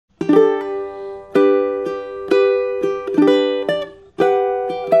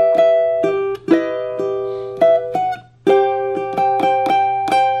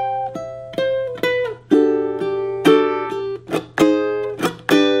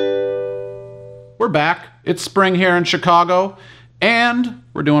we're back. It's spring here in Chicago, and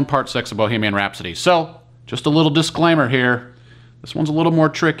we're doing part 6 of Bohemian Rhapsody. So, just a little disclaimer here. This one's a little more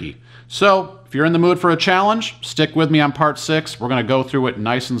tricky. So, if you're in the mood for a challenge, stick with me on part 6. We're going to go through it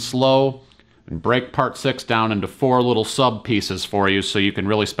nice and slow and break part 6 down into 4 little sub pieces for you so you can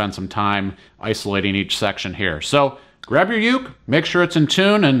really spend some time isolating each section here. So, grab your uke, make sure it's in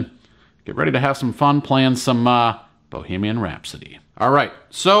tune, and get ready to have some fun playing some Bohemian Rhapsody. All right,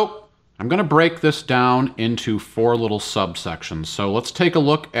 so I'm going to break this down into 4 little subsections. So let's take a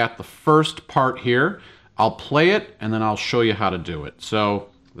look at the first part here. I'll play it, and then I'll show you how to do it. So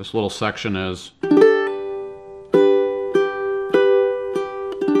this little section is...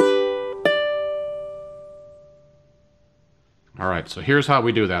 All right, so here's how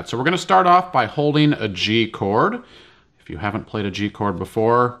we do that. So we're going to start off by holding a G chord. If you haven't played a G chord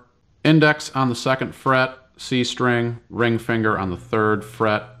before, index on the 2nd fret, C string, ring finger on the 3rd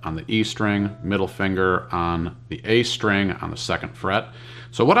fret on the E string, middle finger on the A string on the 2nd fret.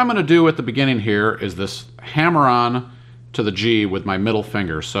 So what I'm going to do at the beginning here is this hammer on to the G with my middle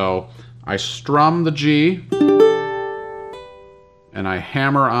finger. So I strum the G and I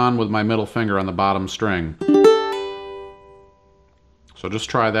hammer on with my middle finger on the bottom string. So just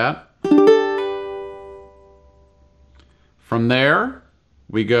try that. From there,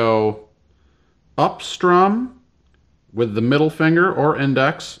 we go up strum with the middle finger or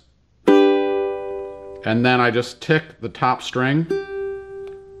index, and then I just tick the top string.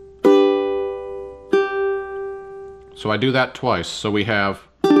 So I do that twice. So we have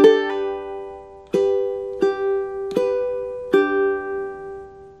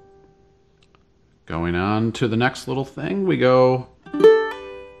going on to the next little thing, we go,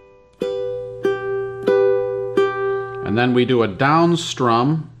 and then we do a down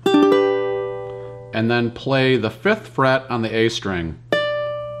strum, and then play the 5th fret on the A string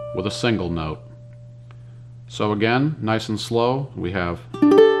with a single note. So again, nice and slow, we have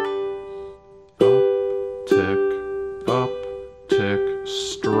up, tick,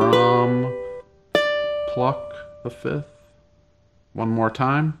 strum, pluck the 5th. One more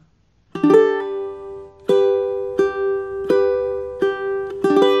time.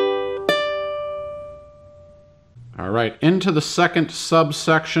 All right, into the second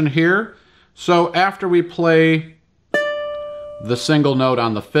subsection here. So after we play the single note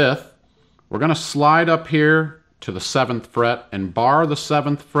on the 5th, we're going to slide up here to the 7th fret and bar the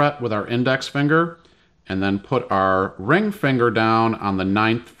 7th fret with our index finger, and then put our ring finger down on the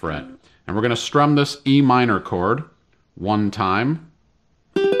 9th fret. And we're going to strum this E minor chord 1 time.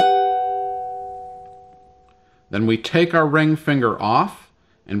 Then we take our ring finger off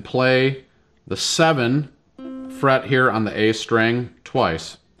and play the 7th fret here on the A string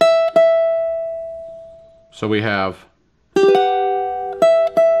twice. So we have,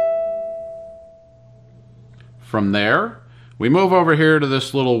 from there, we move over here to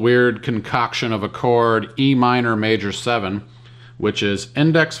this little weird concoction of a chord, E minor major 7, which is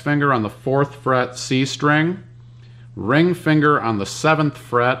index finger on the 4th fret C string, ring finger on the 7th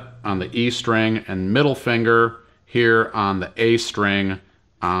fret on the E string, and middle finger here on the A string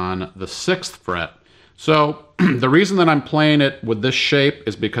on the 6th fret. So the reason that I'm playing it with this shape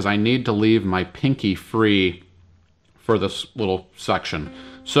is because I need to leave my pinky free for this little section.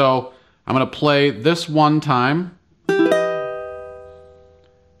 So I'm going to play this 1 time, and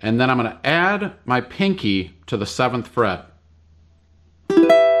then I'm going to add my pinky to the 7th fret.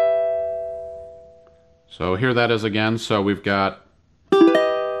 So here that is again. So we've got,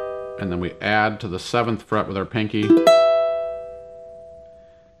 and then we add to the 7th fret with our pinky.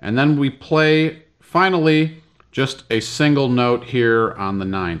 And then we play, finally, just a single note here on the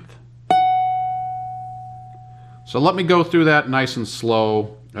 9th. So let me go through that nice and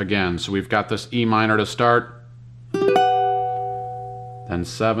slow again. So we've got this E minor to start, then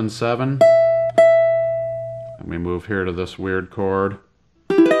 7, 7, and we move here to this weird chord.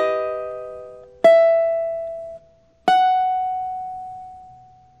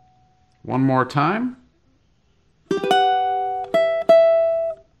 One more time.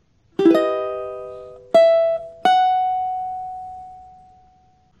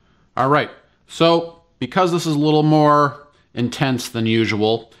 All right, so because this is a little more intense than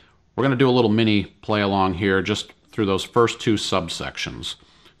usual, we're going to do a little mini play along here just through those first 2 subsections.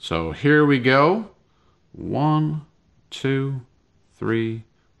 So here we go. 1, 2, 3,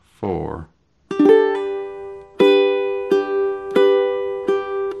 4.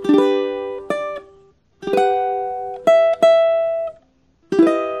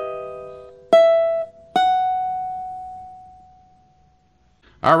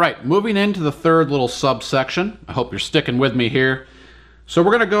 All right, moving into the third little subsection. I hope you're sticking with me here. So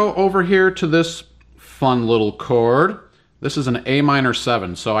we're going to go over here to this fun little chord. This is an A minor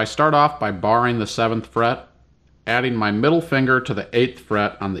 7, so I start off by barring the 7th fret, adding my middle finger to the 8th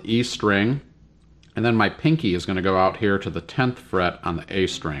fret on the E string, and then my pinky is going to go out here to the 10th fret on the A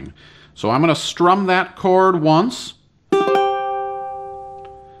string. So I'm going to strum that chord once,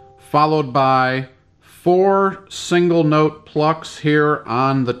 followed by 4 single note plucks here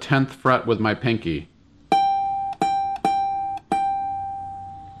on the 10th fret with my pinky.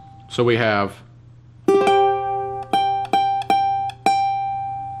 So we have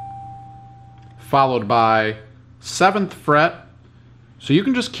followed by 7th fret. So you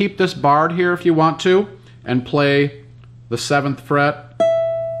can just keep this barred here if you want to and play the 7th fret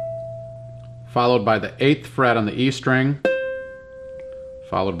followed by the 8th fret on the E string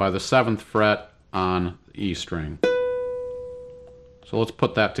followed by the 7th fret on the E string. So let's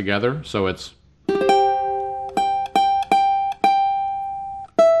put that together. So it's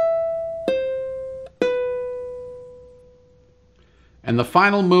and the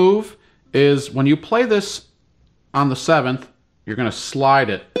final move is when you play this on the 7th, you're going to slide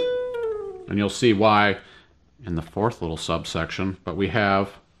it, and you'll see why in the 4th little subsection, but we have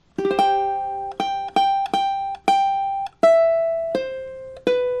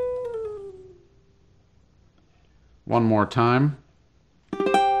one more time.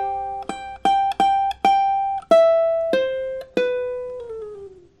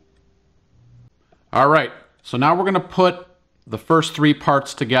 All right, so now we're going to put the first 3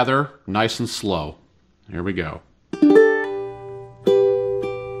 parts together nice and slow. Here we go.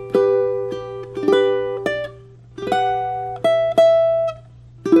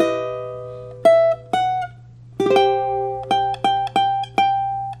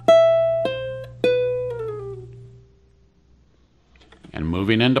 And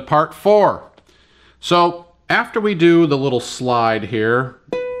moving into part 4. So after we do the little slide here,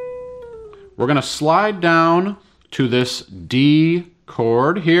 we're going to slide down to this D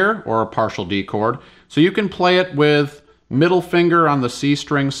chord here, or a partial D chord. So you can play it with middle finger on the C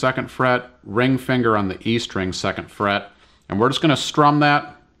string 2nd fret, ring finger on the E string 2nd fret, and we're just going to strum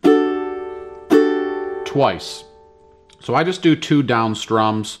that twice. So I just do 2 down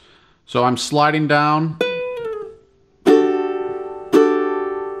strums. So I'm sliding down.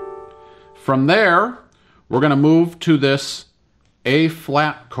 From there, we're going to move to this A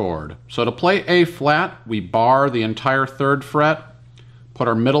flat chord. So to play A flat, we bar the entire 3rd fret, put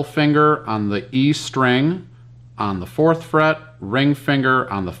our middle finger on the E string on the 4th fret, ring finger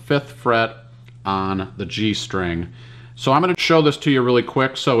on the 5th fret on the G string. So I'm going to show this to you really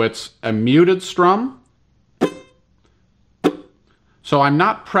quick. So it's a muted strum. So I'm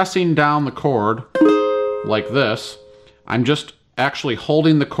not pressing down the chord like this. I'm just actually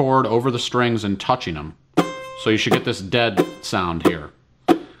holding the chord over the strings and touching them. So you should get this dead sound here.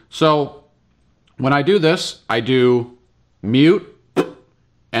 So when I do this, I do mute,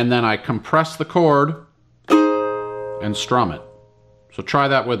 and then I compress the chord and strum it. So try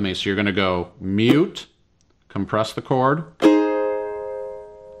that with me. So you're going to go mute, compress the chord,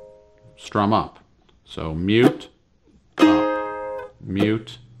 strum up. So mute, up,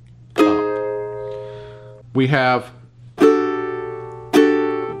 mute, up. We have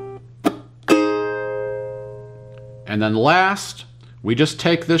and then last, we just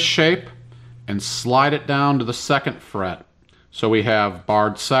take this shape and slide it down to the 2nd fret. So we have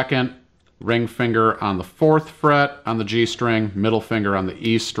barred 2nd, ring finger on the 4th fret on the G string, middle finger on the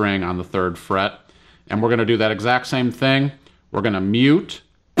E string on the 3rd fret. And we're going to do that exact same thing. We're going to mute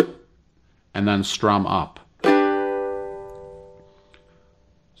and then strum up.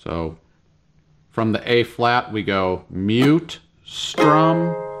 So from the A flat, we go mute,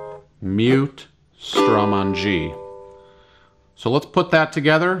 strum, mute, strum on G. So let's put that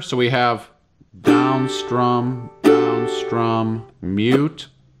together. So we have down strum, mute,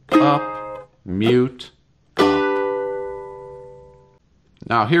 up, mute, up.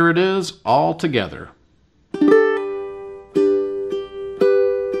 Now here it is all together.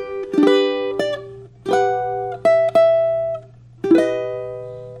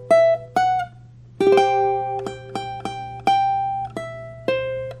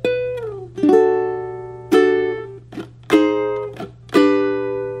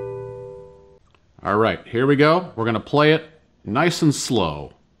 All right, here we go. We're going to play it nice and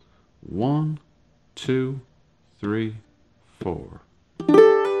slow. 1, 2, 3, 4.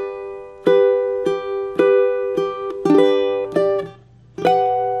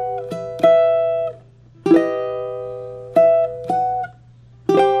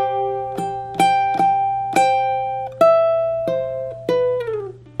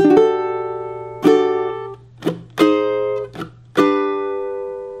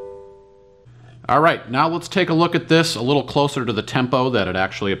 All right, now let's take a look at this a little closer to the tempo that it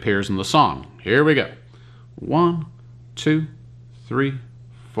actually appears in the song. Here we go. 1, 2, 3,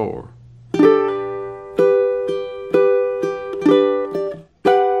 4.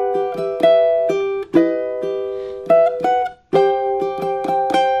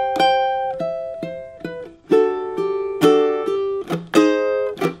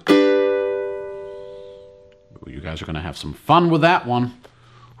 You guys are going to have some fun with that one.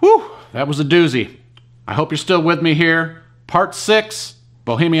 Whew, that was a doozy. I hope you're still with me here. Part 6,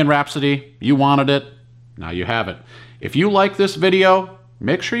 Bohemian Rhapsody. You wanted it. Now you have it. If you like this video,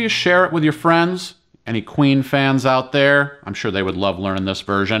 make sure you share it with your friends. Any Queen fans out there, I'm sure they would love learning this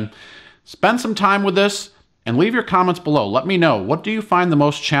version. Spend some time with this and leave your comments below. Let me know, what do you find the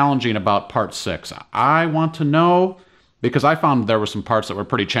most challenging about Part 6? I want to know, because I found there were some parts that were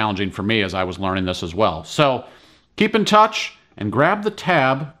pretty challenging for me as I was learning this as well. So keep in touch and grab the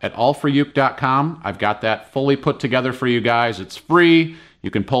tab at allforuke.com. I've got that fully put together for you guys. It's free.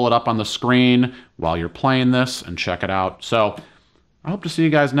 You can pull it up on the screen while you're playing this and check it out. So I hope to see you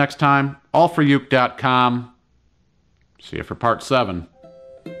guys next time. Allforuke.com. See you for Part 7.